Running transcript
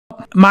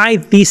my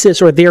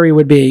thesis or theory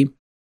would be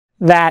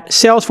that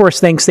Salesforce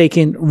thinks they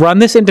can run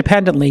this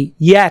independently,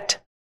 yet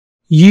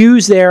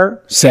use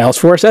their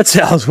Salesforce at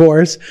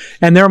Salesforce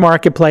and their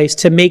marketplace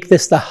to make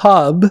this the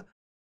hub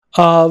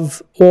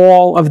of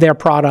all of their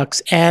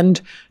products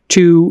and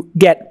to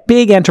get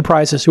big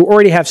enterprises who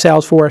already have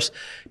Salesforce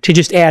to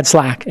just add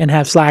Slack and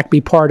have Slack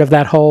be part of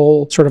that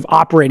whole sort of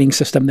operating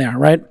system there,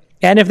 right?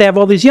 And if they have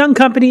all these young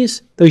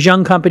companies, those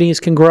young companies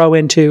can grow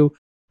into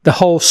the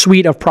whole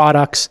suite of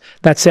products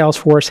that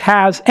Salesforce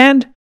has.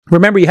 And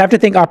remember, you have to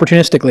think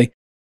opportunistically.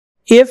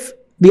 If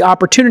the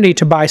opportunity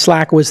to buy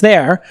Slack was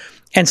there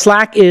and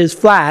Slack is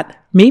flat,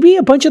 maybe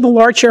a bunch of the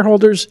large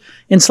shareholders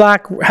in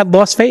Slack had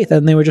lost faith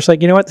and they were just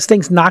like, you know what, this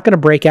thing's not going to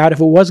break out. If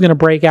it was going to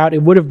break out,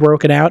 it would have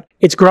broken out.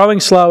 It's growing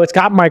slow. It's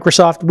got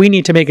Microsoft. We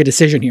need to make a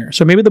decision here.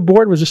 So maybe the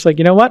board was just like,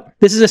 you know what,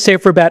 this is a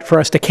safer bet for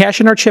us to cash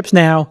in our chips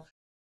now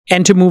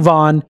and to move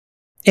on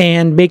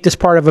and make this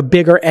part of a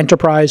bigger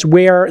enterprise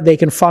where they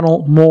can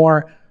funnel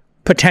more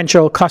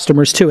potential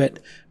customers to it,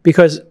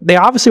 because they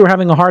obviously were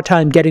having a hard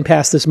time getting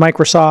past this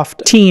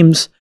Microsoft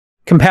Teams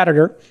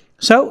competitor.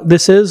 So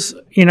this is,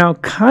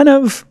 kind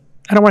of,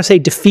 I don't want to say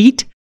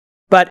defeat,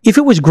 but if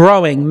it was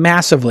growing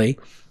massively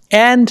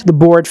and the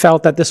board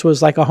felt that this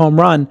was like a home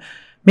run,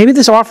 maybe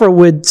this offer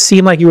would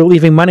seem like you were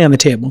leaving money on the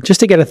table just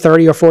to get a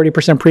 30 or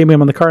 40%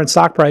 premium on the current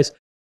stock price.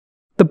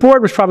 The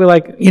board was probably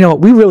like,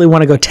 we really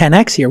want to go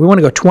 10x here. We want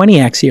to go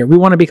 20x here. We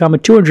want to become a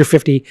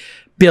 $250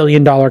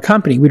 billion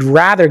company. We'd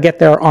rather get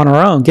there on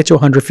our own, get to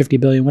 $150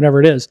 billion, whatever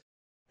it is,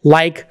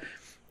 like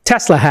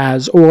Tesla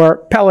has, or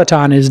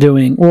Peloton is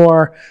doing,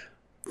 or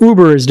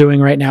Uber is doing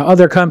right now,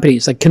 other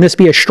companies. Like, can this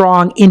be a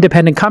strong,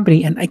 independent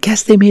company? And I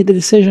guess they made the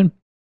decision.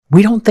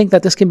 We don't think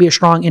that this can be a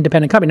strong,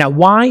 independent company. Now,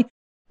 why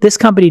this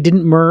company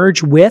didn't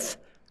merge with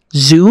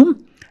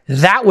Zoom,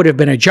 that would have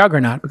been a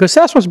juggernaut, because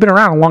Salesforce has been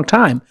around a long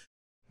time.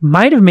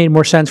 Might have made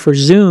more sense for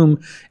Zoom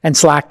and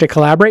Slack to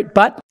collaborate,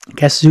 but I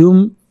guess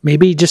Zoom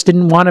maybe just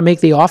didn't want to make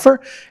the offer.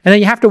 And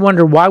then you have to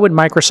wonder, why would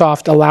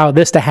Microsoft allow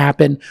this to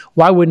happen?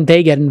 Why wouldn't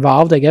they get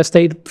involved? I guess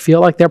they feel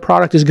like their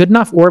product is good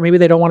enough, or maybe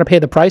they don't want to pay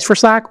the price for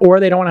Slack,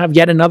 or they don't want to have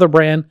yet another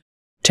brand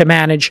to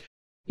manage.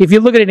 If you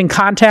look at it in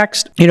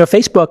context,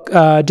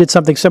 Facebook did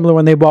something similar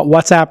when they bought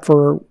WhatsApp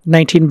for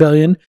 $19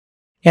 billion.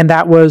 And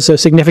that was a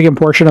significant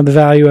portion of the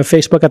value of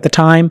Facebook at the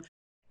time.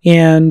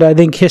 And I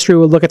think history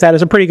would look at that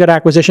as a pretty good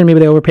acquisition.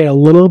 Maybe they overpaid a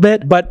little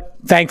bit, but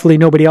thankfully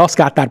nobody else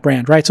got that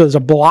brand, right? So there's a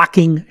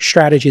blocking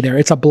strategy there.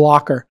 It's a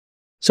blocker.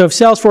 So if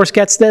Salesforce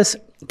gets this,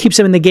 keeps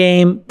them in the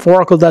game,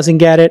 Oracle doesn't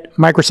get it,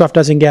 Microsoft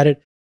doesn't get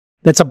it,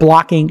 that's a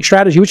blocking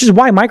strategy, which is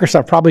why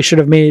Microsoft probably should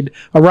have made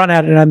a run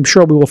at it, and I'm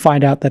sure we will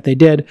find out that they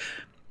did.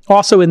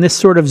 Also in this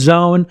sort of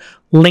zone,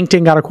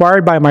 LinkedIn got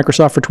acquired by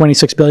Microsoft for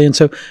 $26 billion.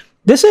 So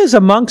this is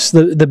amongst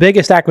the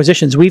biggest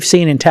acquisitions we've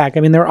seen in tech.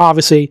 I mean, there are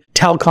obviously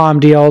telecom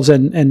deals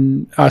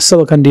and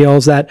silicon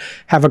deals that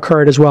have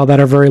occurred as well that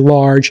are very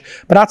large.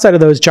 But outside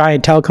of those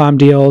giant telecom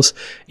deals,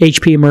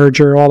 HP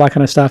merger, all that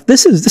kind of stuff,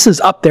 this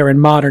is up there in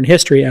modern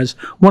history as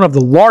one of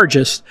the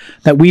largest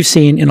that we've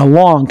seen in a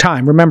long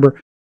time. Remember,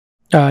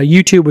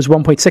 YouTube was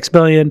 $1.6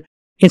 billion,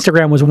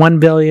 Instagram was $1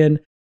 billion,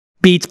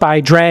 Beats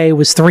by Dre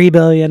was $3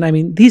 billion. I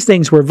mean, these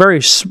things were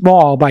very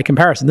small by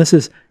comparison. This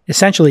is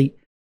essentially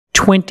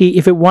 20,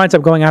 if it winds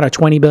up going out at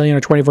 20 billion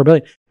or 24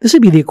 billion, this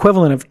would be the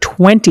equivalent of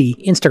 20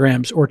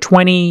 Instagrams or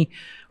 20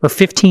 or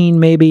 15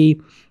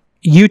 maybe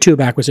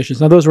YouTube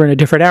acquisitions. Now, those were in a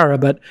different era,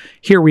 but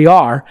here we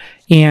are.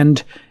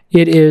 And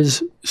it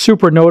is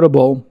super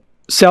notable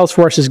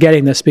Salesforce is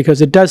getting this,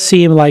 because it does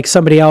seem like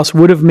somebody else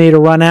would have made a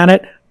run at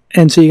it.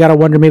 And so you got to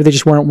wonder, maybe they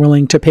just weren't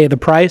willing to pay the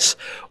price,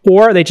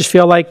 or they just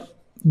feel like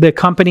the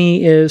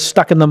company is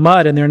stuck in the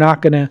mud and they're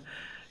not going to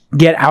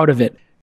get out of it.